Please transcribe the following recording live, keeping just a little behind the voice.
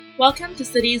Welcome to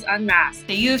Cities Unmasked,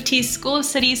 the U of T School of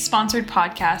Cities sponsored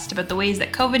podcast about the ways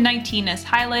that COVID-19 has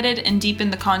highlighted and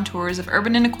deepened the contours of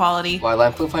urban inequality while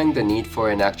amplifying the need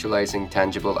for and actualizing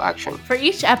tangible action. For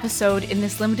each episode in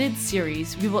this limited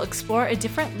series, we will explore a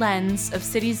different lens of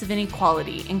cities of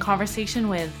inequality in conversation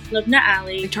with Lubna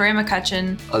Ali, Victoria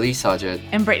McCutcheon, Ali Sajid,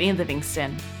 and Brittany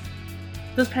Livingston.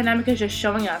 This pandemic is just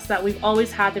showing us that we've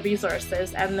always had the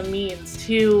resources and the means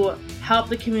to help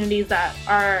the communities that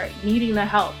are needing the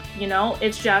help.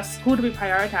 It's just who do we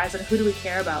prioritize and who do we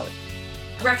care about?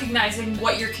 Recognizing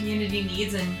what your community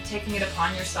needs and taking it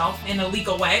upon yourself in a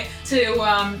legal way to,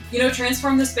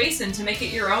 transform the space and to make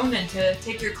it your own and to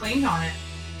take your claim on it.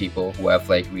 People who have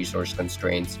resource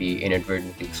constraints be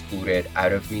inadvertently excluded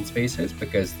out of green spaces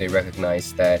because they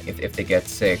recognize that if they get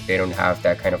sick, they don't have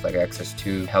that kind of access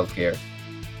to healthcare.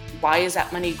 Why is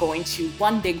that money going to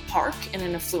one big park in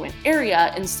an affluent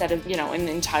area instead of, an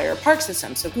entire park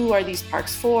system? So who are these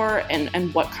parks for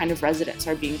and what kind of residents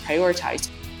are being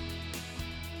prioritized?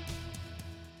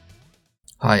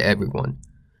 Hi everyone.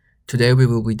 Today we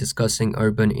will be discussing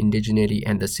urban indigeneity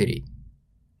and the city.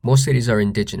 Most cities are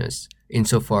indigenous,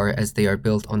 insofar as they are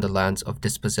built on the lands of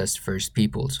dispossessed First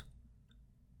Peoples.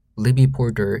 Libby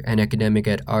Porter, an academic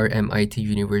at RMIT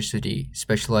University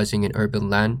specializing in urban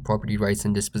land, property rights,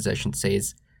 and dispossession,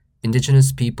 says,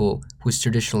 indigenous people, whose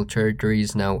traditional territory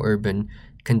is now urban,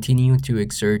 continue to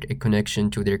exert a connection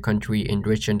to their country in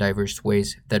rich and diverse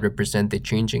ways that represent the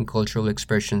changing cultural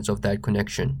expressions of that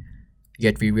connection.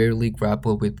 Yet we rarely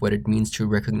grapple with what it means to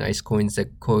recognize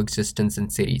coexistence in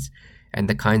cities, and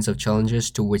the kinds of challenges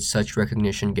to which such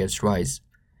recognition gives rise.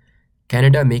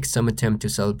 Canada makes some attempt to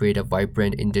celebrate a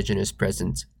vibrant Indigenous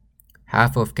presence.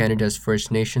 Half of Canada's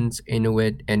First Nations,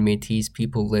 Inuit, and Métis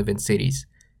people live in cities,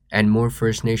 and more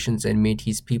First Nations and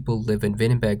Métis people live in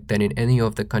Winnipeg than in any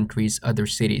of the country's other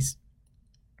cities.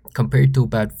 Compared to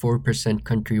about 4%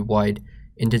 countrywide,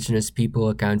 Indigenous people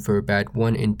account for about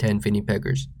 1 in 10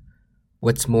 Winnipeggers.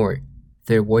 What's more,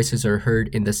 their voices are heard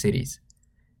in the cities.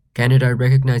 Canada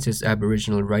recognizes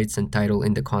Aboriginal rights and title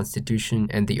in the Constitution,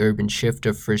 and the urban shift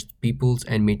of First Peoples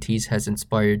and Métis has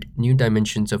inspired new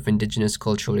dimensions of Indigenous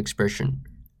cultural expression.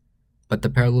 But the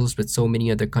parallels with so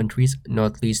many other countries,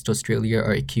 not least Australia,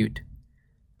 are acute.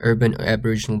 Urban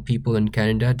Aboriginal people in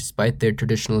Canada, despite their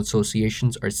traditional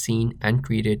associations, are seen and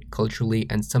treated culturally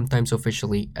and sometimes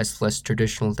officially as less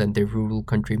traditional than their rural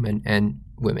countrymen and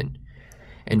women.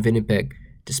 And Winnipeg,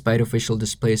 despite official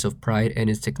displays of pride and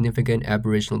its significant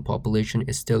Aboriginal population,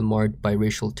 is still marred by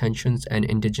racial tensions and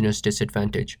Indigenous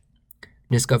disadvantage.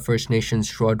 Nisga'a First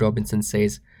Nations Rod Robinson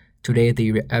says, today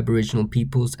the Aboriginal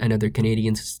peoples and other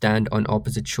Canadians stand on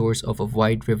opposite shores of a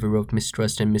wide river of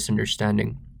mistrust and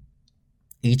misunderstanding.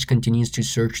 Each continues to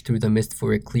search through the mist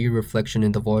for a clear reflection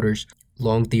in the waters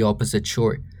along the opposite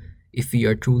shore. If we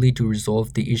are truly to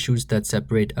resolve the issues that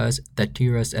separate us, that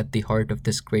tear us at the heart of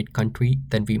this great country,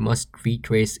 then we must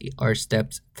retrace our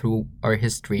steps through our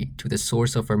history to the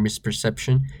source of our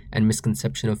misperception and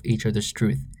misconception of each other's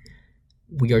truth.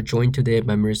 We are joined today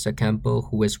by Marissa Campbell,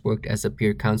 who has worked as a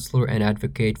peer counselor and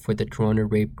advocate for the Toronto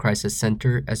Rape Crisis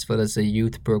Centre, as well as a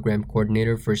youth program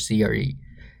coordinator for CRE.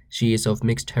 She is of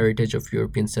mixed heritage of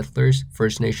European settlers,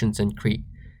 First Nations, and Cree.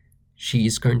 She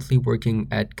is currently working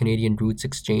at Canadian Roots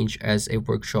Exchange as a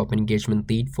workshop engagement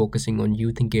lead focusing on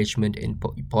youth engagement in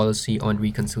policy on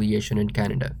reconciliation in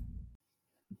Canada.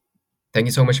 Thank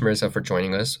you so much, Marissa, for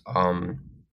joining us.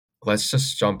 Let's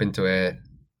just jump into it.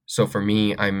 So for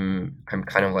me, I'm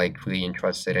kind of really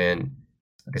interested in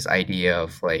this idea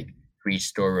of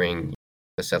restoring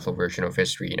the settler version of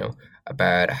history,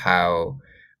 about how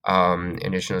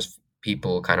Indigenous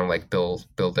people kind of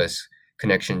build this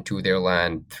connection to their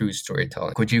land through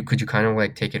storytelling. Could you kind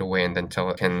of take it away and then tell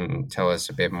us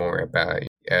a bit more about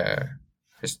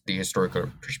just the historical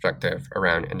perspective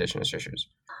around Indigenous issues?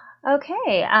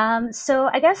 Okay, so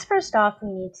I guess first off, we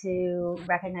need to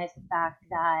recognize the fact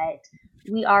that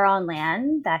we are on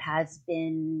land that has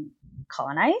been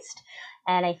colonized.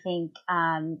 And I think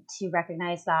to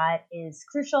recognize that is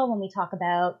crucial when we talk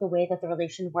about the way that the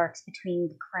relation works between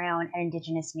the Crown and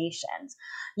Indigenous nations.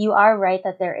 You are right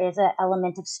that there is an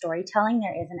element of storytelling.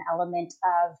 There is an element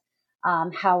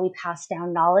of how we pass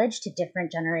down knowledge to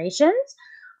different generations.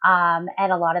 And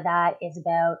a lot of that is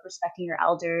about respecting your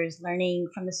elders, learning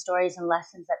from the stories and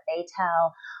lessons that they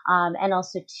tell, and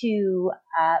also too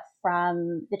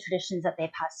from the traditions that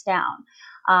they pass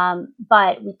down.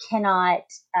 But we cannot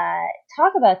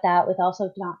talk about that with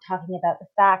also not talking about the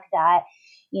fact that,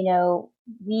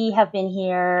 we have been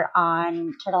here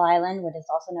on Turtle Island, what is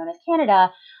also known as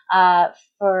Canada,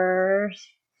 for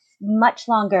much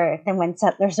longer than when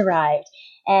settlers arrived.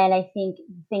 And I think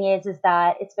the thing is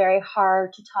that it's very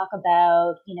hard to talk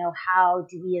about, how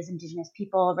do we as Indigenous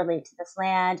people relate to this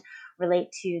land,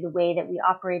 relate to the way that we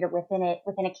operated within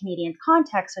a Canadian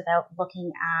context without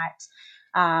looking at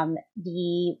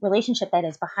the relationship that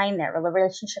is behind there, the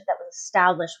relationship that was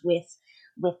established with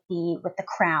the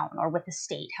crown or with the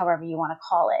state, however you want to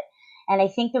call it. And I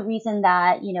think the reason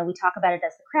that, we talk about it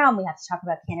as the crown, we have to talk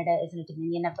about Canada as a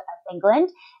dominion of England.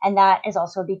 And that is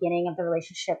also a beginning of the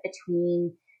relationship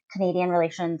between Canadian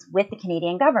relations with the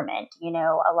Canadian government.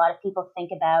 A lot of people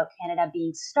think about Canada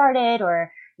being started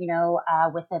or,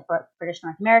 with the British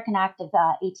North American Act of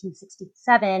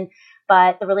 1867,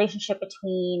 but the relationship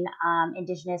between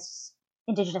Indigenous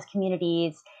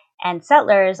communities and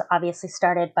settlers obviously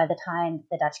started by the time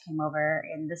the Dutch came over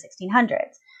in the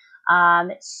 1600s.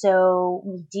 So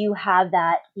we do have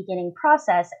that beginning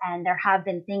process, and there have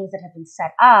been things that have been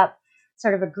set up,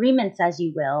 sort of agreements, as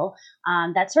you will,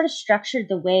 that sort of structured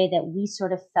the way that we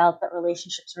sort of felt that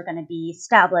relationships were going to be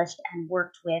established and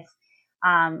worked with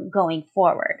going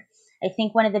forward. I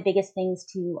think one of the biggest things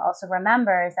to also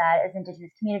remember is that as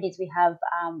Indigenous communities, we have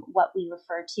what we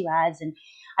refer to as, and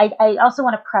I also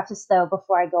want to preface, though,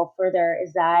 before I go further,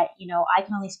 is that, I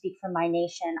can only speak for my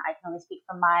nation. I can only speak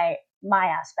from my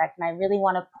aspect. And I really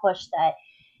want to push that,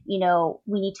 we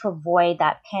need to avoid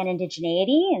that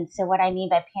pan-indigeneity. And so what I mean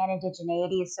by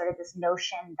pan-indigeneity is sort of this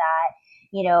notion that,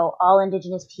 all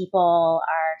Indigenous people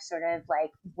are sort of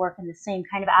like work in the same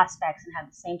kind of aspects and have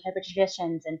the same type of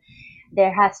traditions. And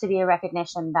there has to be a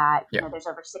recognition that, there's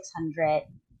over 600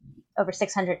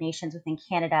 nations within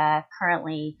Canada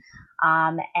currently.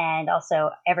 And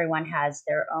also everyone has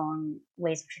their own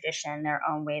ways of tradition, their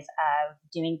own ways of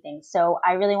doing things. So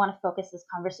I really want to focus this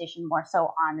conversation more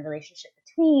so on the relationship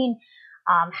between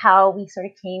how we sort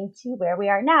of came to where we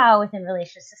are now within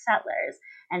relations to settlers.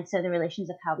 And so the relations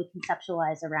of how we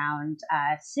conceptualize around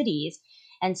cities.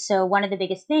 And so one of the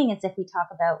biggest things, if we talk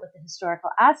about with the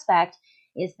historical aspect,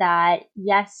 is that,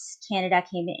 yes, Canada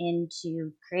came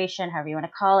into creation, however you want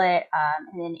to call it,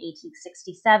 in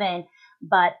 1867.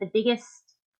 But the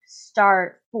biggest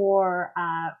start for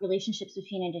relationships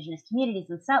between Indigenous communities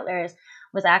and settlers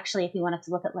was actually, if you wanted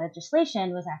to look at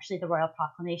legislation, was actually the Royal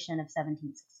Proclamation of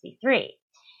 1763.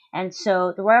 And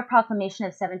so the Royal Proclamation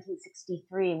of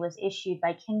 1763 was issued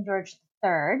by King George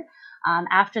III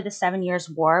after the 7 Years'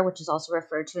 War, which is also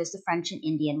referred to as the French and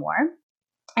Indian War.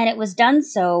 And it was done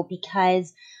so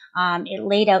because it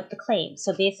laid out the claim.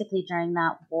 So basically during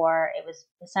that war, it was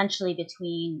essentially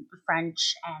between the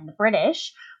French and the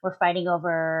British were fighting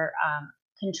over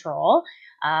control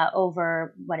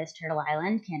over what is Turtle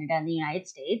Island, Canada, and the United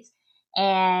States.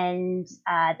 And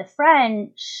the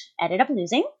French ended up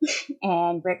losing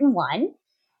and Britain won.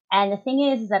 And the thing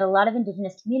is that a lot of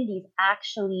Indigenous communities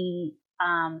actually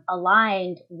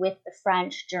aligned with the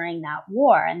French during that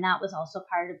war. And that was also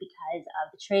part of because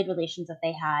of the trade relations that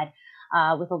they had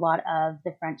with a lot of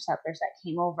the French settlers that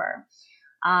came over.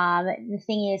 The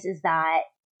thing is that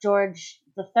George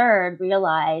III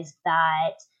realized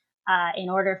that in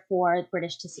order for the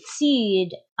British to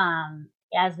succeed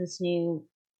as this new,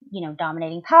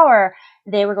 dominating power,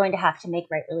 they were going to have to make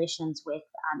right relations with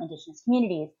Indigenous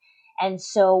communities. And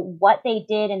so what they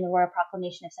did in the Royal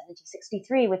Proclamation of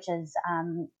 1763, which is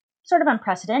sort of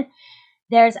unprecedented,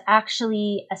 there's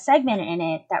actually a segment in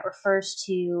it that refers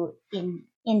to in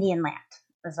Indian land,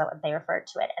 is what they referred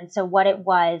to it. And so what it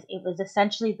was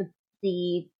essentially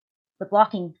the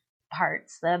blocking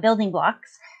parts, the building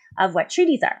blocks of what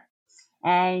treaties are.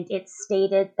 And it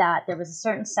stated that there was a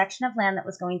certain section of land that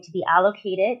was going to be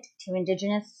allocated to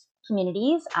Indigenous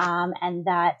communities, and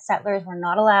that settlers were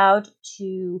not allowed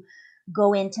to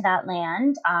go into that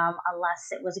land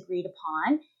unless it was agreed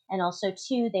upon. And also,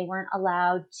 too, they weren't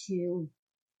allowed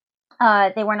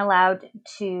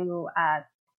to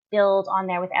build on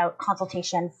there without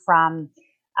consultation from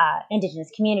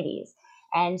Indigenous communities.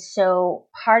 And so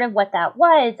part of what that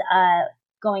was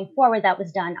going forward, that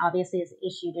was done obviously is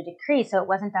issued a decree, so it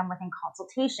wasn't done within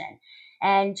consultation.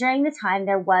 And during the time,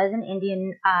 there was an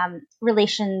Indian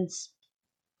relations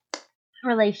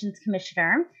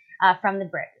commissioner from the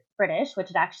British, which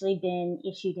had actually been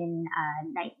issued in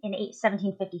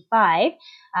 1755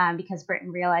 because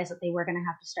Britain realized that they were going to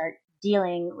have to start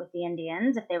dealing with the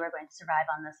Indians if they were going to survive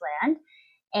on this land.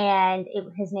 And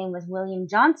his name was William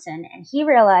Johnson, and he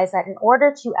realized that in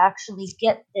order to actually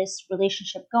get this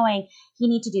relationship going, he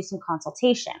needed to do some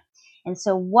consultation. And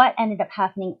so what ended up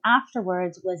happening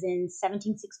afterwards was in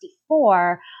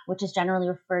 1764, which is generally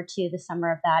referred to, the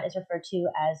summer of that is referred to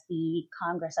as the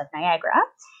Congress of Niagara.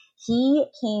 He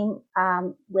came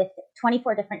with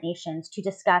 24 different nations to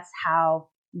discuss how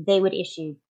they would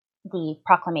issue the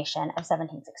Proclamation of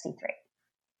 1763.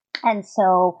 And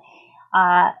so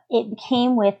it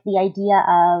came with the idea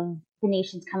of the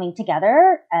nations coming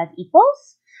together as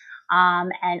equals,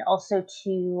 and also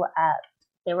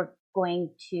they were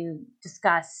going to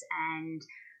discuss and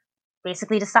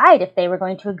basically decide if they were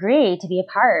going to agree to be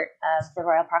a part of the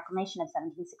Royal Proclamation of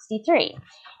 1763.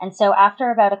 And so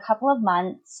after about a couple of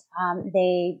months,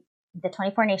 the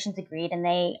 24 nations agreed, and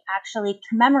they actually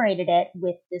commemorated it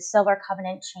with the Silver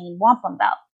Covenant chain wampum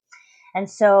belt. And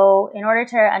so in order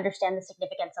to understand the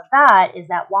significance of that is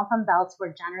that wampum belts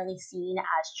were generally seen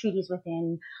as treaties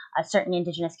within certain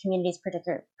Indigenous communities,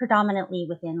 predominantly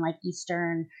within like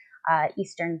eastern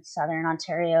southern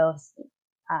Ontario,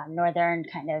 northern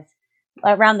kind of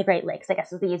around the Great Lakes, I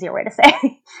guess is the easier way to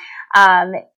say.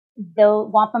 The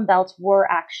wampum belts were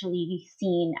actually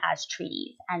seen as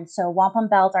treaties. And so wampum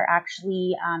belts are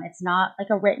actually, it's not like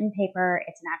a written paper,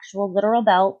 it's an actual literal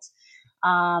belt.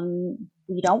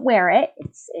 We don't wear it.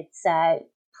 It's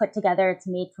put together, it's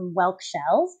made from whelk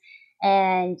shells,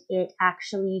 and it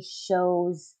actually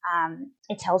shows,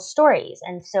 it tells stories.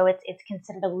 And so it's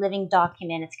considered a living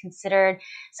document. It's considered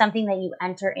something that you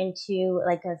enter into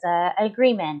like as an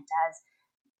agreement,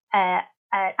 as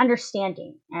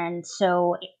understanding. And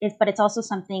so but it's also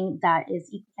something that is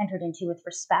entered into with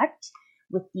respect,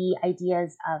 with the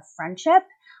ideas of friendship,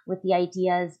 with the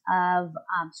ideas of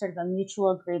sort of a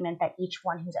mutual agreement that each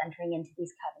one who's entering into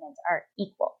these covenants are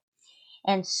equal.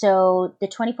 And so the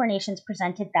 24 nations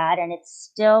presented that, and it's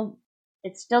still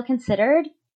considered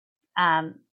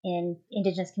in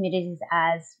Indigenous communities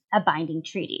as a binding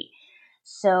treaty.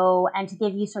 So, and to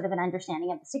give you sort of an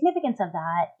understanding of the significance of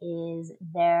that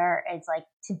it's like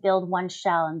to build one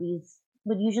shell, and these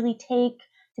would usually take,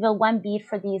 to build one bead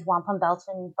for these wampum belts,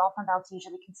 and wampum belts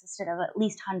usually consisted of at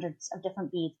least hundreds of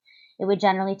different beads. It would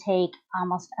generally take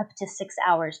almost up to 6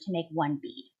 hours to make one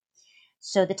bead.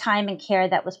 So the time and care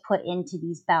that was put into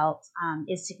these belts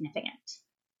is significant.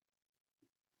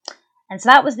 And so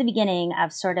that was the beginning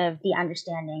of sort of the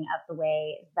understanding of the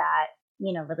way that,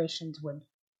 relations would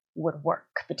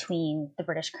work between the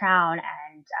British Crown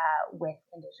and with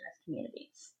Indigenous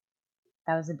communities.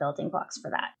 That was the building blocks for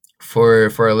that.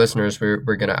 For our listeners,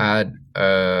 we're gonna add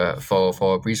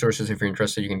follow-up resources. If you're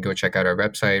interested, you can go check out our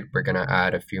website. We're gonna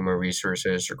add a few more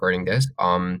resources regarding this.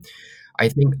 I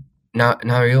think now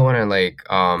I really want to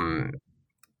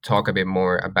talk a bit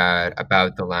more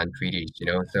about the land treaties.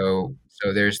 So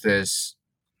there's this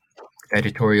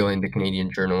editorial in the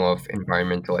Canadian Journal of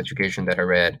Environmental Education that I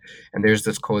read, and there's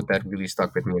this quote that really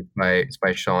stuck with me. It's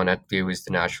by Sean Attlee, who is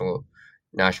the national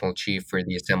chief for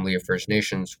the Assembly of First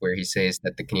Nations, where he says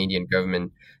that the Canadian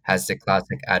government has the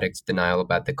classic addict's denial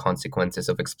about the consequences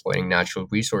of exploiting natural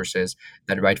resources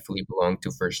that rightfully belong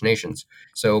to First Nations.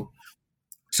 So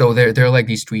there are like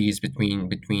these treaties between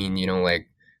the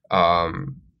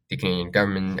Canadian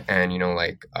government and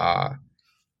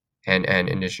and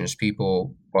Indigenous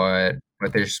people, but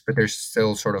there's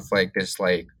still sort of like this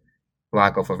lack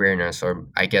of awareness, or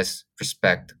I guess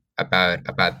respect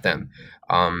about them.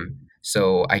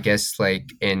 So I guess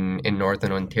like in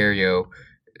Northern Ontario,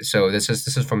 so this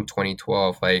is from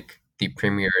 2012. Like the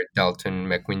Premier Dalton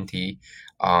McGuinty,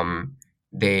 um,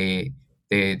 they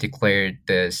they declared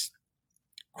this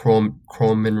chrome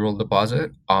mineral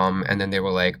deposit, and then they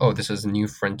were like, oh, this is a new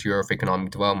frontier of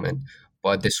economic development,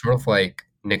 but they sort of like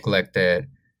neglected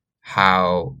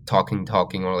how talking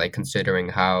or like considering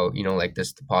how like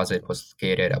this deposit was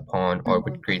located upon or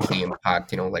would greatly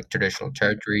impact like traditional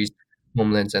territories,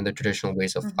 homelands, and the traditional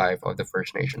ways of life of the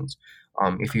First Nations.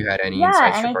 If you had any Yeah,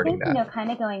 insights and I regarding think, that.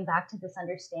 kind of going back to this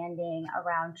understanding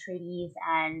around treaties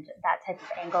and that type of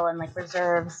angle, and like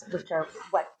reserves, which are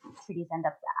what treaties end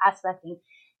up aspecting.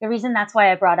 The reason that's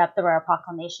why I brought up the Royal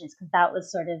Proclamation is because that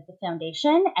was sort of the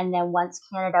foundation. And then once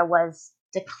Canada was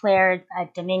declared a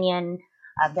Dominion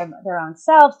of their own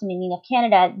selves, Dominion of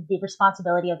Canada, the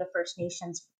responsibility of the First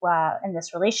Nations in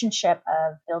this relationship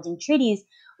of building treaties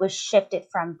was shifted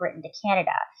from Britain to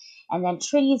Canada. And then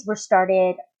treaties were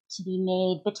started to be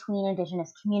made between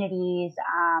Indigenous communities,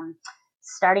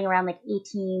 starting around like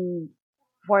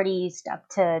 1840s up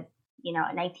to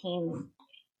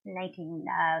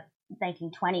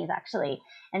 1920s actually.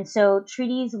 And so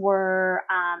treaties were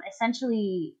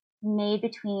essentially made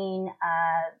between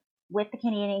with the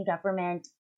Canadian government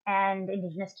and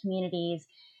Indigenous communities.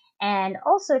 And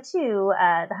also too,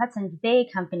 the Hudson's Bay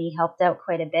Company helped out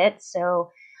quite a bit.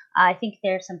 So I think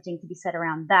there's something to be said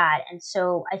around that. And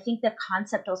so I think the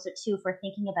concept also too, for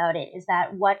thinking about it, is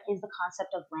that what is the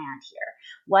concept of land here?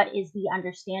 What is the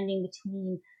understanding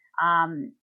between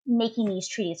making these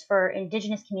treaties? For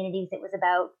Indigenous communities, it was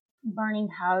about learning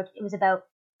it was about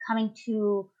coming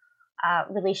to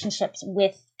relationships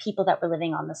with people that were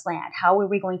living on this land. How are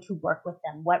we going to work with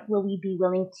them? What will we be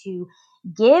willing to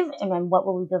give, and then what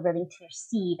will we be willing to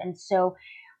receive? And so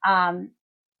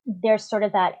there's sort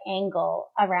of that angle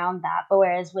around that. But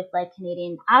whereas with like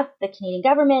the Canadian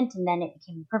government, and then it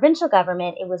became provincial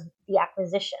government, it was the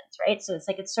acquisitions, right? So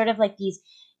it's sort of like these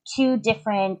two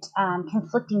different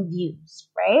conflicting views,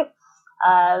 right?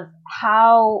 Of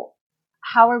how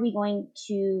are we going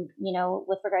to,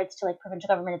 with regards to like provincial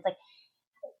government, it's like,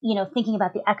 thinking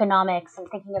about the economics and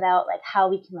thinking about like how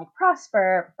we can like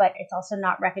prosper, but it's also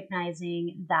not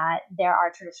recognizing that there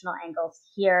are traditional angles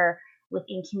here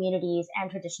within communities and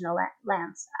traditional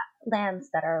lands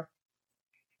that are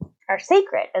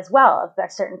sacred as well, of a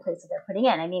certain place that they're putting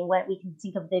in. I mean, what we can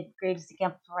think of the greatest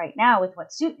example right now with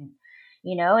Wet'suwet'en,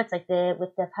 it's like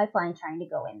with the pipeline trying to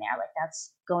go in there, like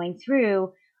that's going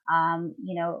through,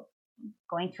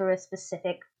 going through a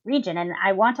specific region. And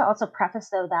I want to also preface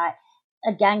though that,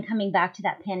 again, coming back to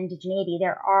that pan-indigeneity,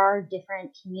 there are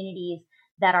different communities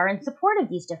that are in support of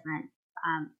these different,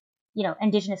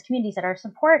 Indigenous communities that are in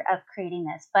support of creating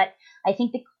this. But I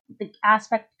think the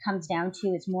aspect comes down to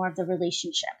is more of the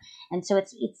relationship. And so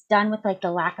it's done with like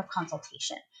the lack of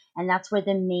consultation. And that's where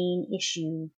the main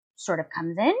issue sort of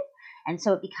comes in. And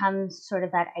so it becomes sort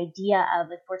of that idea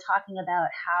of, if we're talking about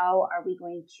how are we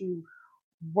going to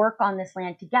work on this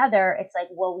land together, it's like,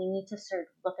 well, we need to sort of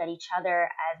look at each other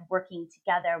as working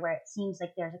together, where it seems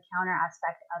like there's a counter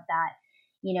aspect of that.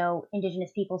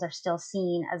 Indigenous peoples are still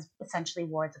seen as essentially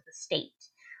wards of the state.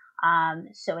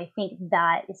 So I think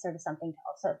that is sort of something to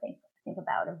also think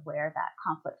about, of where that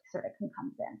conflict sort of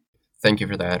comes in. Thank you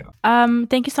for that.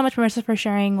 Thank you so much, Marissa, for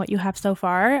sharing what you have so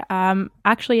far.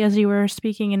 Actually, as you were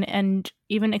speaking and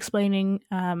even explaining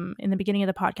in the beginning of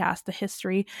the podcast, the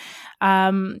history,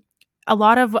 a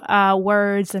lot of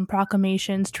words and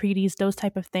proclamations, treaties, those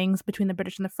type of things between the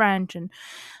British and the French, and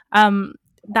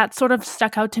that sort of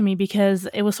stuck out to me because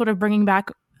it was sort of bringing back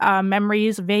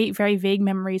memories, very vague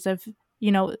memories of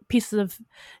different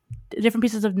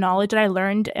pieces of knowledge that I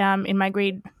learned in my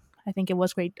grade, I think it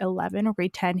was grade 11 or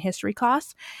grade 10 history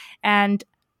class. And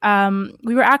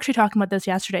we were actually talking about this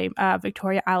yesterday,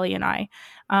 Victoria, Ali, and I,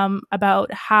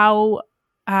 about how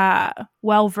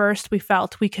well versed we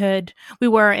felt we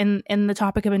were in the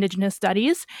topic of Indigenous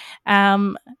studies,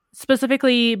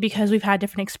 specifically because we've had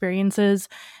different experiences.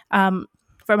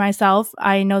 For myself,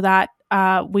 I know that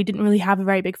we didn't really have a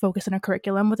very big focus in our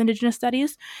curriculum with Indigenous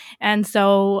studies. And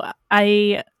so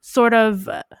I sort of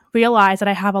realized that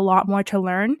I have a lot more to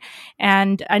learn.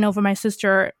 And I know for my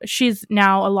sister, she's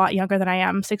now a lot younger than I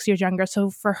am, 6 years younger. So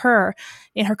for her,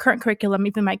 in her current curriculum,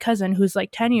 even my cousin, who's like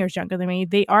 10 years younger than me,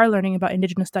 they are learning about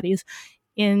Indigenous studies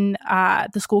in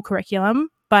the school curriculum.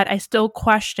 But I still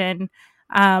question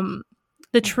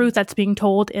the truth that's being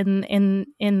told in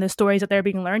the stories that they're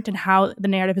being learned and how the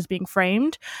narrative is being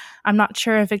framed. I'm not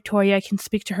sure if Victoria can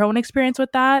speak to her own experience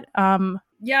with that.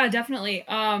 Yeah, definitely.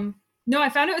 No, I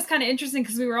found it was kind of interesting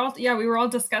because we were all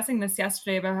discussing this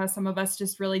yesterday about how some of us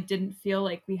just really didn't feel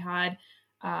like we had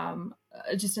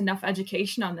just enough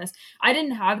education on this. I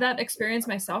didn't have that experience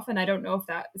myself, and I don't know if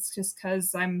that's just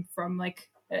because I'm from like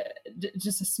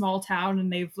just a small town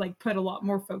and they've like put a lot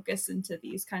more focus into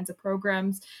these kinds of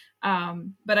programs.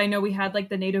 But I know we had like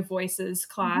the Native Voices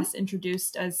class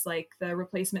introduced as like the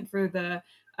replacement for the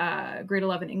grade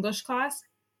 11 English class,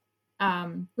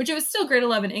 which it was still grade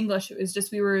 11 English. It was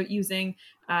just we were using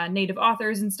Native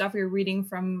authors and stuff. We were reading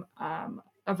from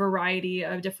a variety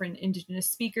of different Indigenous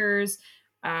speakers.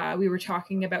 We were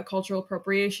talking about cultural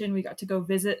appropriation. We got to go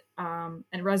visit a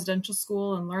residential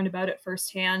school and learn about it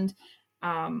firsthand.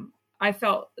 I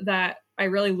felt that I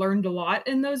really learned a lot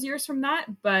in those years from that,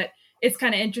 but it's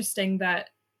kind of interesting that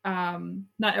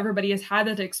not everybody has had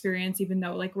that experience, even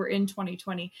though like we're in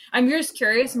 2020. I'm just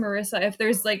curious, Marissa, if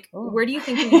there's like, where do you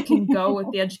think we can go with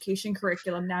the education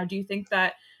curriculum now? Do you think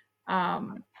that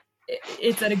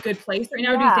it's at a good place right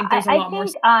now? Do you think there's a lot more?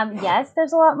 Yes,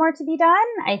 there's a lot more to be done.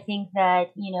 I think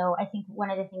that, I think one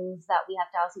of the things that we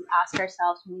have to also ask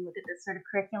ourselves when we look at this sort of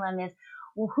curriculum is,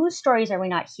 well, whose stories are we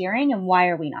not hearing and why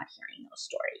are we not hearing those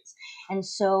stories? And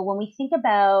so when we think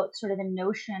about sort of the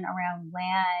notion around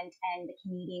land and the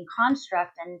Canadian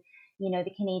construct and,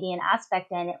 the Canadian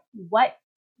aspect and what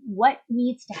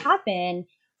needs to happen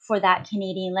for that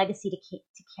Canadian legacy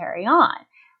to carry on?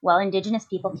 Well, Indigenous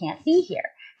people can't be here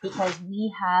because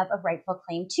we have a rightful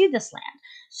claim to this land.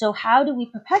 So how do we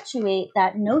perpetuate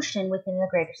that notion within the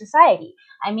greater society?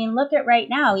 I mean, look at right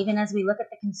now, even as we look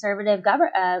at the conservative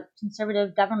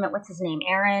government, what's his name?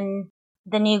 Aaron,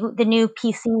 the new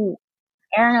PC,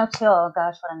 Aaron O'Toole.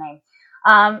 Gosh, what a name.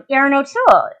 Aaron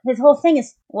O'Toole, his whole thing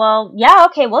is, well, yeah,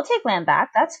 okay, we'll take land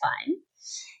back. That's fine.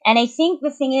 And I think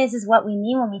the thing is what we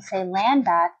mean when we say land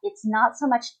back, it's not so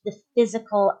much the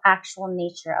physical, actual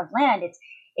nature of land.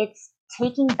 It's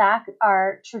taking back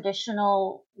our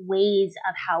traditional ways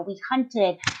of how we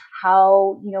hunted,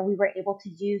 how, we were able to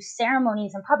do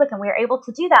ceremonies in public, and we were able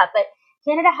to do that. But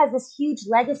Canada has this huge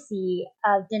legacy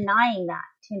of denying that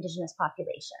to Indigenous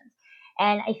populations.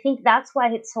 And I think that's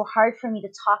why it's so hard for me to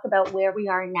talk about where we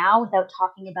are now without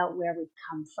talking about where we've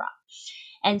come from.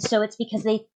 And so it's because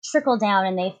they trickle down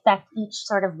and they affect each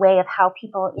sort of way of how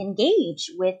people engage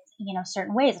with,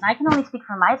 certain ways. And I can only speak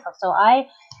for myself. So I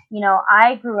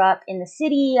grew up in the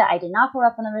city. I did not grow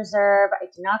up on the reserve. I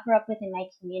did not grow up within my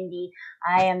community.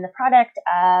 I am the product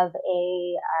of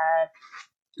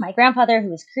my grandfather, who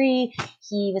was Cree.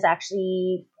 He was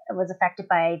affected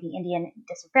by the Indian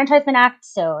Disenfranchisement Act.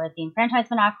 So the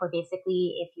Enfranchisement Act, where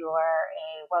basically if you're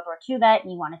a World War II vet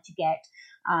and you wanted to get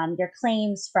your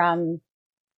claims from,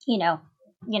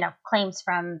 claims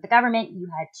from the government, you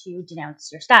had to denounce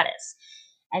your status.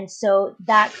 And so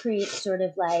that creates sort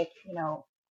of like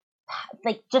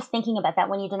just thinking about that,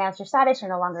 when you denounce your status, you're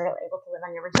no longer able to live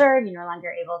on your reserve. You're no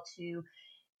longer able to,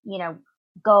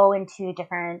 go into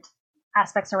different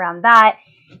aspects around that.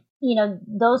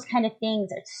 Those kind of things,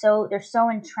 they're so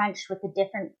entrenched with the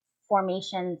different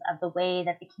formations of the way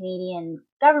that the Canadian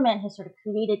government has sort of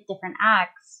created different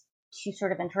acts to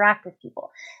sort of interact with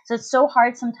people. So it's so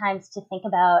hard sometimes to think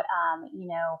about,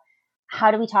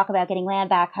 how do we talk about getting land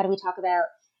back? How do we talk about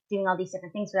doing all these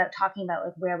different things without talking about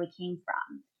like where we came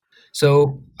from?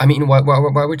 So, I mean, while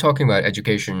we're talking about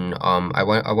education, I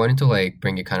wanted to like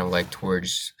bring it kind of like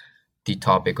towards the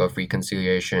topic of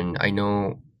reconciliation. I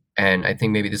know, and I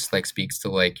think maybe this like speaks to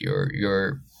like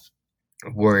your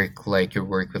work, like your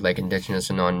work with like Indigenous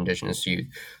and non-Indigenous youth.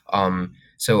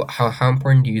 So how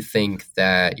important do you think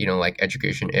that, like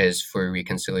education is for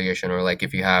reconciliation, or like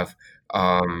if you have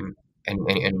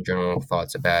any general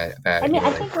thoughts about I mean,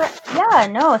 I think,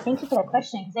 thank you for that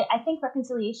question, because I think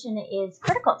reconciliation is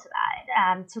critical to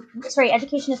that.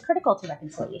 Education is critical to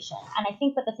reconciliation. And I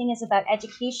think what the thing is about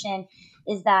education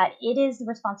is that it is the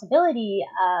responsibility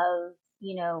of,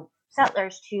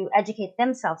 settlers to educate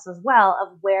themselves as well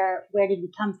of where did we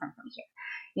come from here.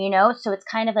 So it's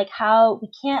kind of like how we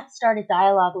can't start a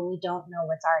dialogue when we don't know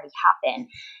what's already happened.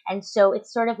 And so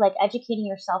it's sort of like educating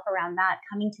yourself around that,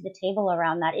 coming to the table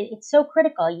around that. It's so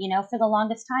critical. For the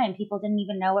longest time, people didn't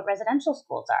even know what residential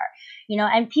schools are,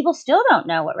 and people still don't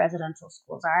know what residential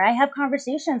schools are. I have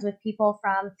conversations with people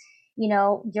from,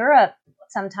 Europe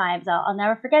sometimes. I'll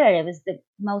never forget it. It was the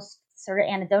most sort of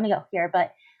anecdotal here,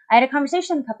 but I had a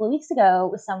conversation a couple of weeks ago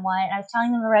with someone, and I was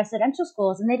telling them about residential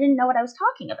schools, and they didn't know what I was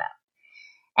talking about.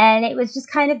 And it was just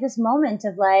kind of this moment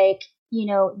of like,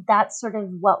 that's sort of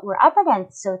what we're up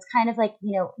against. So it's kind of like,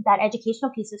 that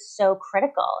educational piece is so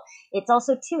critical. It's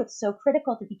also, too, it's so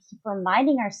critical to keep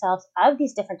reminding ourselves of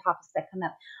these different topics that come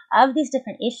up, of these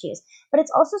different issues. But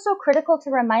it's also so critical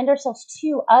to remind ourselves,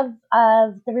 too, of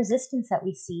the resistance that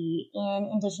we see in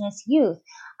Indigenous youth,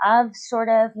 of sort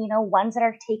of, ones that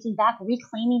are taking back,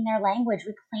 reclaiming their language,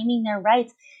 reclaiming their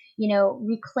rights,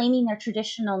 reclaiming their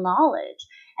traditional knowledge.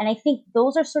 And I think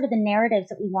those are sort of the narratives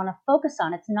that we want to focus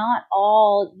on. It's not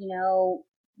all,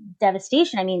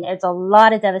 devastation. I mean, there's a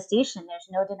lot of devastation. There's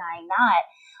no denying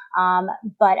that.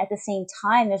 But at the same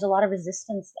time, there's a lot of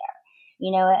resistance there.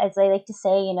 As I like to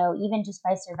say, even just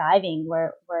by surviving,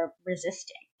 we're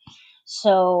resisting.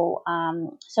 So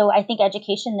I think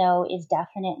education, though, is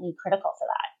definitely critical for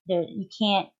that. You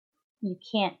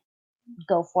can't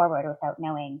go forward without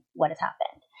knowing what has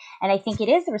happened. And I think it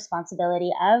is the responsibility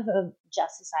of a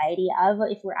just society, of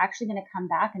if we're actually going to come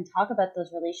back and talk about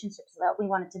those relationships that we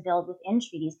wanted to build within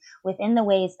treaties, within the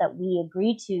ways that we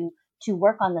agree to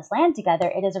work on this land together,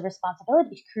 it is a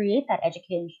responsibility to create that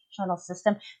educational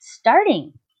system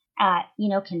starting at,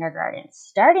 kindergarten,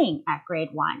 starting at grade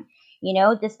 1.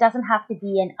 This doesn't have to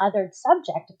be an othered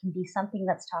subject. It can be something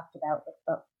that's talked about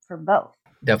for both.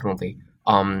 Definitely.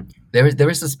 There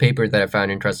was this paper that I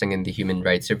found interesting in the Human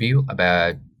Rights Review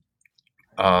about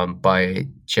by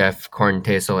Jeff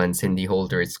Corntezel and Cindy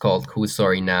Holder. It's called "Who's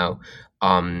Sorry Now,"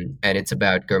 and it's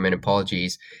about government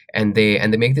apologies. And they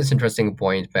make this interesting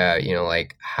point about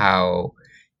like how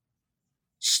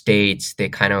states, they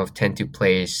kind of tend to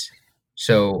place.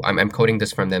 So I'm quoting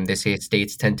this from them. They say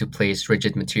states tend to place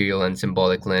rigid material and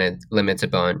symbolic limits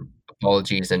upon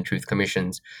apologies and truth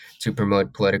commissions to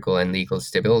promote political and legal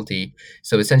stability.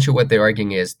 So essentially what they're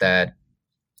arguing is that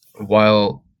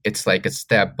while it's like a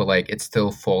step, but like it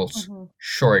still falls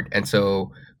short. And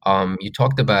so you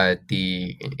talked about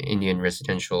the Indian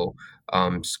residential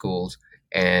schools,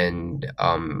 And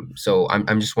so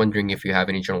I'm just wondering if you have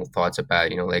any general thoughts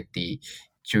about, like the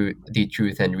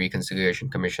Truth and Reconciliation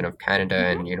Commission of Canada,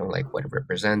 and like what it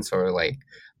represents, or like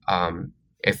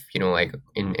if like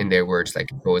in their words,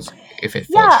 like if it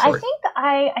Yeah, falls I short. think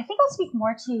I think I'll speak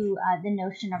more to the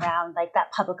notion around like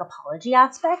that public apology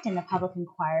aspect and the public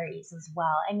inquiries as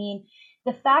well. I mean,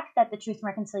 the fact that the Truth and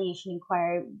Reconciliation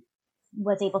Inquiry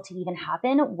was able to even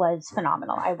happen was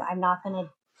phenomenal. I'm not going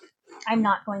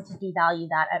to devalue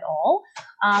that at all.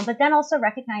 But then also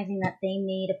recognizing that they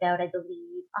made about, I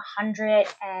believe,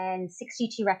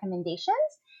 162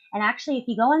 recommendations. And actually, if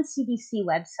you go on CBC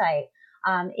website,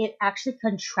 it actually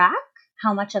can track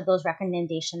how much of those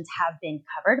recommendations have been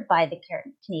covered by the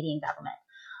Canadian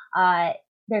government.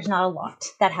 There's not a lot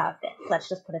that have been. Let's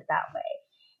just put it that way.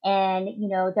 And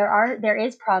there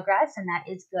is progress, and that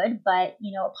is good. But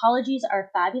apologies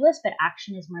are fabulous, but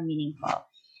action is more meaningful.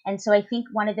 And so I think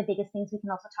one of the biggest things we can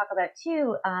also talk about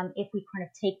too, if we kind of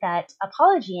take that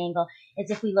apology angle,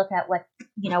 is if we look at what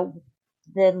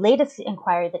the latest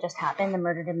inquiry that just happened, the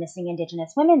Murdered and Missing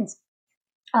Indigenous Women's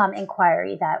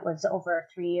inquiry that was over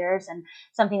 3 years, and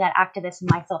something that activists,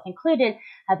 myself included,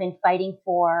 have been fighting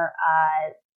for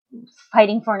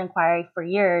an inquiry for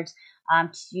years,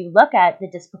 to look at the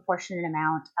disproportionate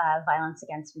amount of violence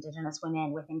against Indigenous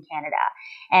women within Canada.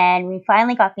 And we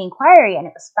finally got the inquiry, and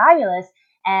it was fabulous.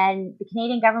 And the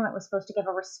Canadian government was supposed to give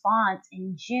a response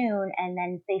in June, and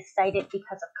then they cited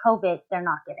because of COVID, they're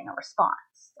not giving a response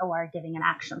or giving an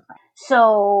action plan.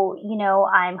 So,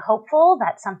 I'm hopeful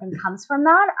that something comes from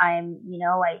that.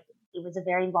 It was a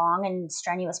very long and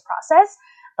strenuous process.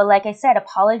 But like I said,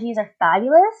 apologies are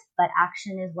fabulous, but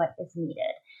action is what is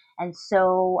needed. And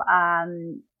so,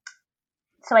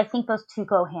 so I think those two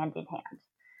go hand in hand.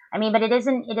 I mean, but it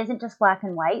isn't just black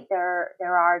and white. There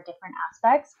are different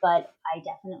aspects, but I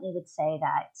definitely would say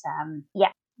that,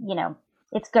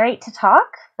 it's great to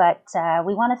talk, but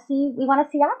we want to see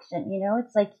action.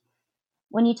 It's like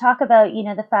when you talk about,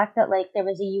 the fact that like there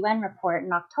was a UN report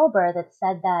in October that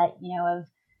said that,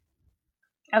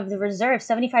 of the reserves,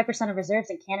 75% of reserves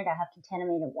in Canada have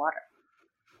contaminated water.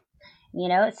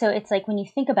 So it's like when you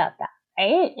think about that,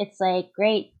 right? It's like,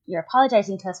 great, you're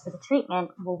apologizing to us for the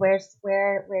treatment. Well, where's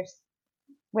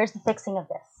the fixing of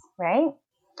this, right?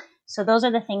 So those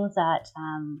are the things that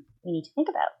we need to think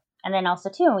about. And then also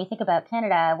too, when we think about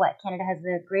Canada, Canada has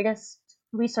the greatest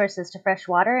resources to fresh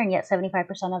water, and yet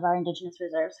 75% of our Indigenous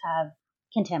reserves have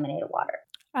contaminated water.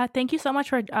 Thank you so much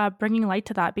for bringing light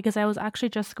to that, because I was actually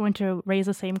just going to raise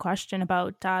the same question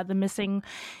about the Missing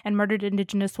and Murdered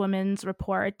Indigenous Women's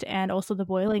report, and also the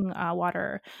boiling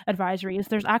water advisories.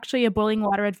 There's actually a boiling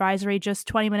water advisory just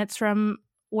 20 minutes from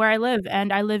where I live,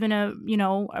 and I live in a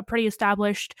pretty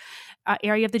established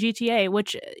area of the GTA,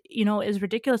 which is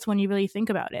ridiculous when you really think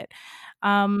about it.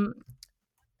 To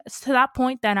that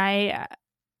point, then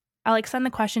I'll extend the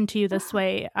question to you this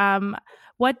way.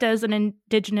 What does an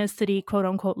Indigenous city, quote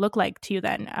unquote, look like to you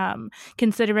then?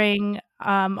 Considering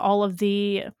all of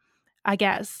the, I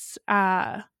guess,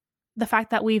 the fact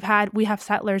that we have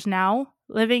settlers now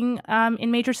living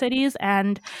in major cities,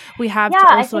 and we have to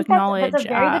also acknowledge. That's a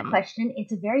very good question.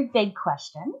 It's a very big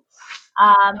question.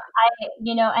 And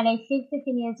I think the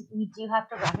thing is, we do have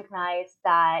to recognize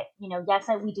that, yes,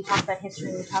 we do talk about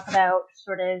history, we talk about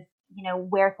sort of,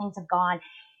 where things have gone.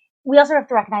 We also have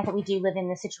to recognize that we do live in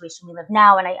the situation we live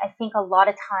now. And I think a lot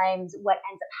of times what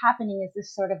ends up happening is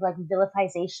this sort of like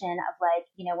vilification of like,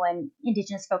 when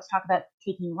Indigenous folks talk about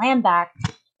taking land back,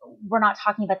 we're not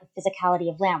talking about the physicality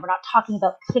of land. We're not talking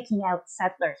about kicking out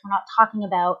settlers. We're not talking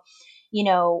about,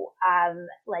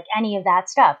 like any of that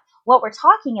stuff. What we're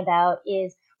talking about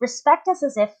is respect us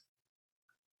as if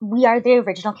we are the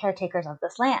original caretakers of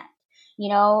this land.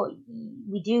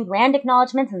 We do land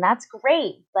acknowledgements, and that's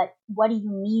great, but what do you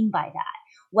mean by that?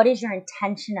 What is your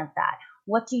intention of that?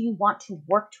 What do you want to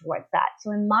work towards that?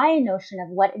 So in my notion of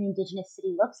what an Indigenous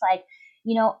city looks like,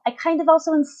 I kind of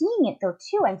also am seeing it though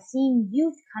too. I'm seeing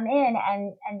youth come in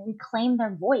and reclaim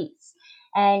their voice,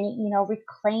 and,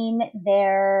 reclaim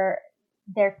their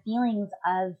feelings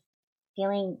of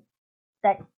feeling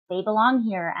that they belong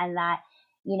here, and that,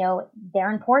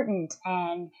 they're important,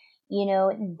 and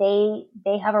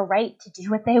they have a right to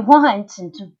do what they want,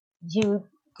 and to do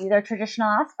their traditional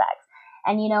aspects.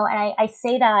 And, and I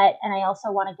say that, and I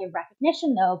also want to give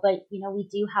recognition though, but, we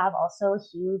do have also a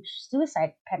huge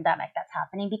suicide pandemic that's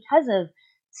happening because of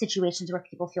situations where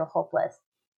people feel hopeless.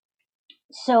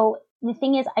 So the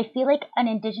thing is, I feel like an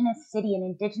Indigenous city, an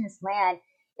Indigenous land,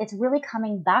 it's really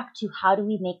coming back to how do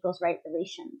we make those right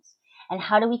relations? And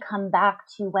how do we come back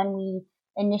to when we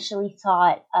initially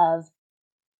thought of,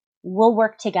 we'll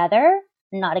work together,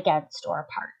 not against or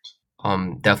apart.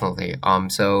 Definitely.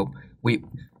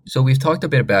 So we've talked a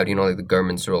bit about, like the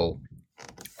government's role.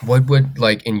 What would,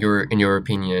 like, in your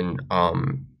opinion,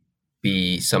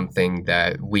 be something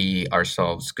that we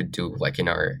ourselves could do, like in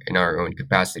our own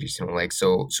capacities, like,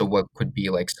 so what could be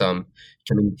like some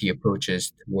community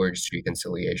approaches towards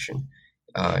reconciliation,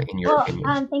 in your Well,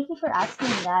 opinion? thank you for asking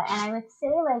me that. And I would say,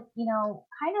 like,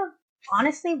 kind of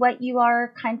honestly, what you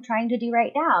are kind of trying to do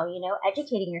right now,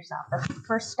 educating yourself. That's the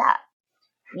first step,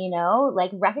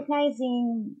 like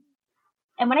recognizing.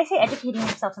 And when I say educating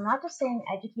yourself, I'm not just saying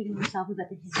educating yourself about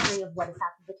the history of what has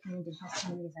happened between Indigenous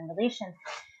communities and relations,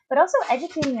 but also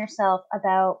educating yourself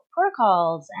about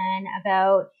protocols and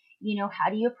about, how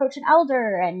do you approach an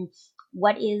elder and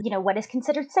what is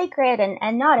considered sacred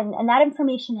and not. And that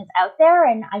information is out there.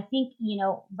 And I think,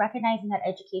 recognizing that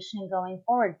education and going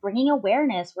forward, bringing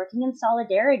awareness, working in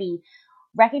solidarity,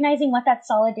 recognizing what that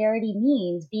solidarity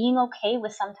means, being okay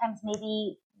with sometimes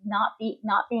maybe not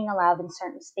being allowed in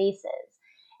certain spaces,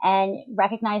 and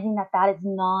recognizing that that is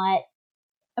not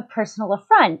a personal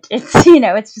affront. It's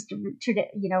it's just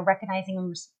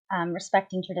recognizing and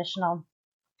respecting traditional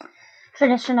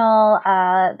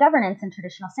governance and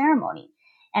traditional ceremony.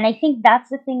 And I think that's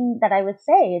the thing that I would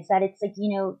say is that it's like,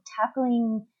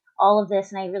 tackling all of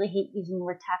this. And I really hate using the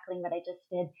word tackling, but I just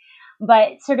did.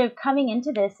 But sort of coming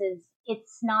into this is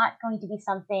it's not going to be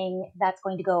something that's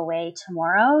going to go away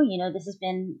tomorrow. This has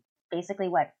been basically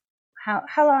how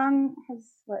long has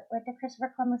what did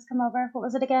Christopher Columbus come over? What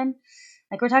was it again?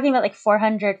 Like we're talking about like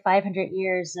 400, 500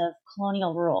 years of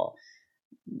colonial rule.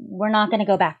 We're not going to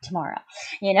go back tomorrow,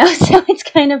 So it's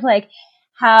kind of like,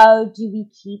 how do we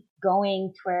keep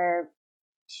going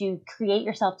to create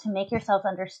yourself, to make yourself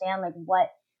understand like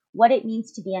what it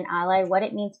means to be an ally, what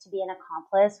it means to be an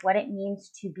accomplice, what it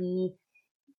means to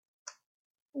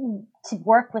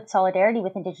work with solidarity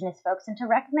with Indigenous folks, and to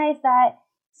recognize that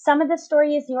some of the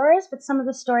story is yours, but some of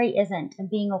the story isn't, and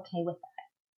being okay with that.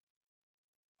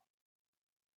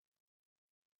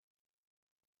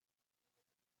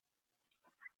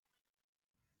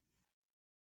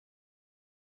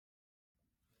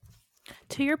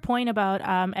 To your point about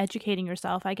educating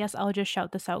yourself, I guess I'll just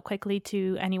shout this out quickly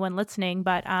to anyone listening.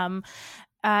 But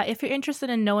if you're interested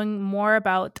in knowing more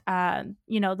about, the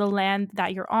land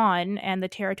that you're on and the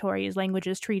territories,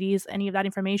 languages, treaties, any of that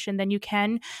information, then you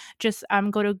can just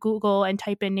go to Google and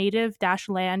type in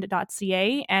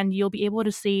native-land.ca, and you'll be able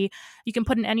to see. You can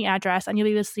put in any address, and you'll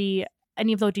be able to see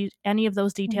any of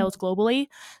those details globally.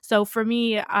 So for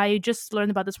me, I just learned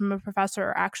about this from a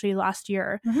professor actually last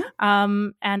year,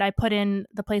 and I put in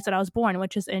the place that I was born,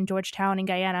 which is in Georgetown in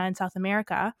Guyana in South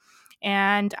America.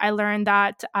 And I learned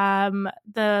that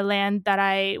the land that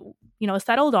I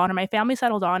settled on, or my family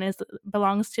settled on,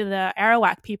 belongs to the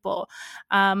Arawak people.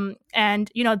 And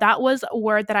that was a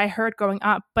word that I heard growing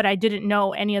up, but I didn't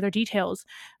know any other details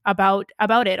about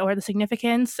it or the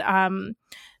significance.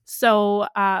 So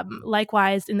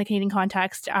likewise, in the Canadian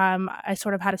context, I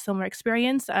sort of had a similar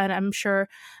experience, and I'm sure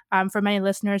for many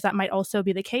listeners that might also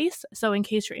be the case. So in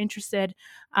case you're interested,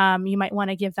 you might want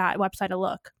to give that website a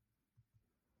look.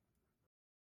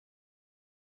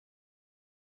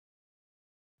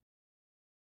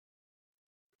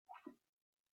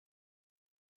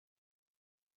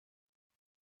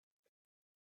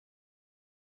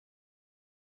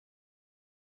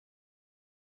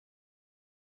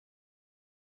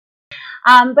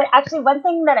 But actually, one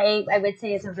thing that I would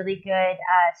say is a really good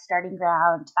starting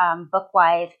ground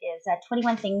book-wise is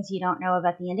 21 Things You Don't Know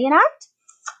About the Indian Act.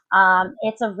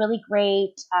 It's a really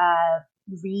great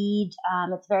read.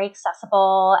 It's very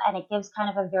accessible, and it gives kind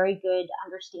of a very good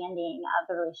understanding of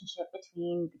the relationship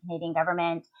between the Canadian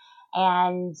government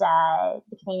and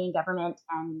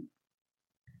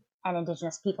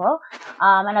Indigenous people.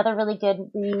 Another really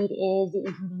good read is The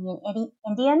Inconvenient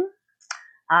Indian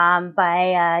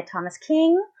by Thomas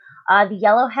King. The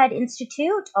Yellowhead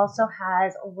Institute also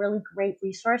has really great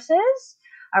resources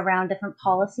around different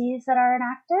policies that are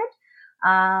enacted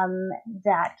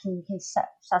that you can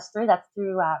suss through. That's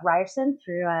through Ryerson,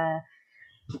 through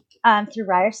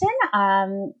Ryerson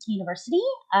University.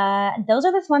 Those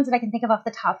are the ones that I can think of off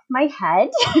the top of my head.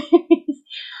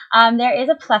 There is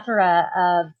a plethora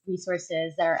of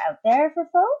resources that are out there for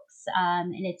folks,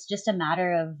 and it's just a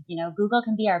matter of, Google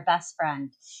can be our best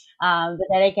friend. But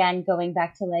then again, going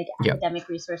back to like academic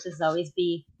resources, always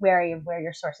be wary of where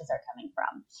your sources are coming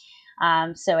from.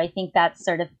 So I think that's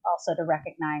sort of also to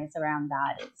recognize around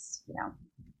that is,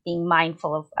 being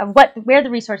mindful of where the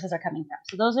resources are coming from.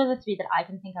 So those are the three that I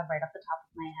can think of right off the top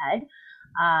of my head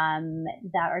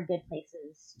that are good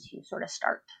places to sort of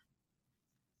start.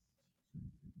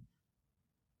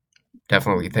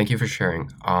 Definitely. Thank you for sharing.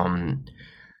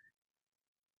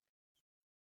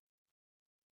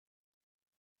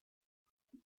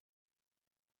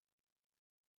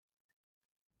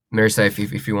 Marissa,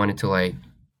 if you wanted to like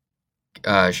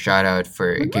shout out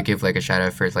for give like a shout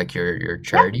out for like your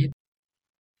charity.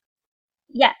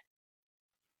 Yeah,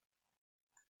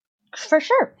 for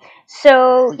sure.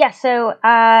 So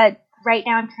right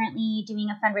now I'm currently doing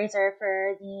a fundraiser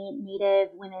for the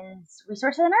Native Women's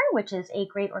Resource Center, which is a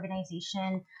great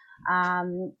organization.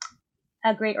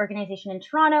 In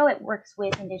Toronto. It works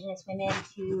with Indigenous women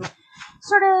to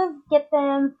sort of get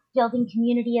them building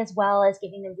community as well as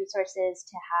giving them resources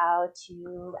to how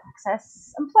to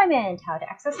access employment, how to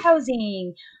access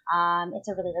housing. It's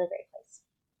a really, really great place.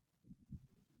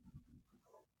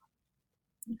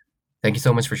 Thank you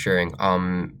so much for sharing.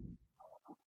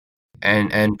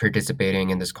 And participating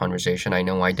in this conversation. I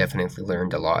know I definitely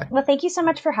learned a lot. Well, thank you so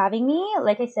much for having me.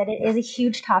 Like I said, it is a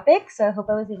huge topic, so I hope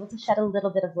I was able to shed a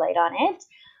little bit of light on it.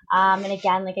 And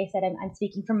again, like I said, I'm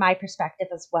speaking from my perspective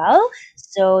as well.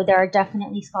 So there are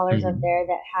definitely scholars out there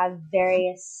that have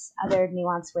various other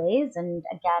nuanced ways. And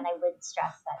again, I would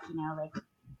stress that,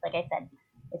 like I said,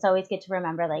 it's always good to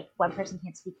remember, like, one person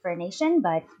can't speak for a nation,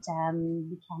 but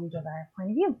we can give our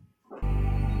point of view.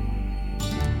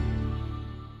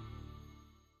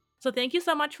 So thank you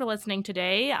so much for listening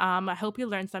today. I hope you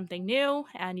learned something new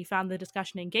and you found the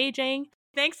discussion engaging.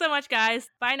 Thanks so much, guys.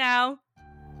 Bye now.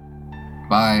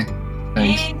 Bye.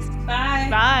 Thanks. Bye.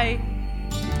 Bye.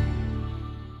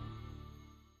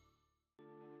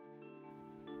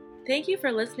 Thank you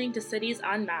for listening to Cities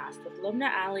Unmasked with Lumna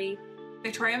Ali,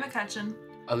 Victoria McCutcheon,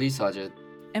 Ali Sajid,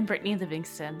 and Brittany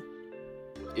Livingston.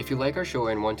 If you like our show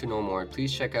and want to know more,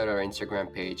 please check out our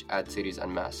Instagram page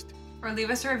 @CitiesUnmasked. or leave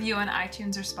us a review on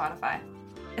iTunes or Spotify.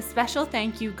 A special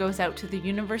thank you goes out to the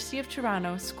University of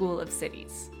Toronto School of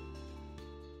Cities.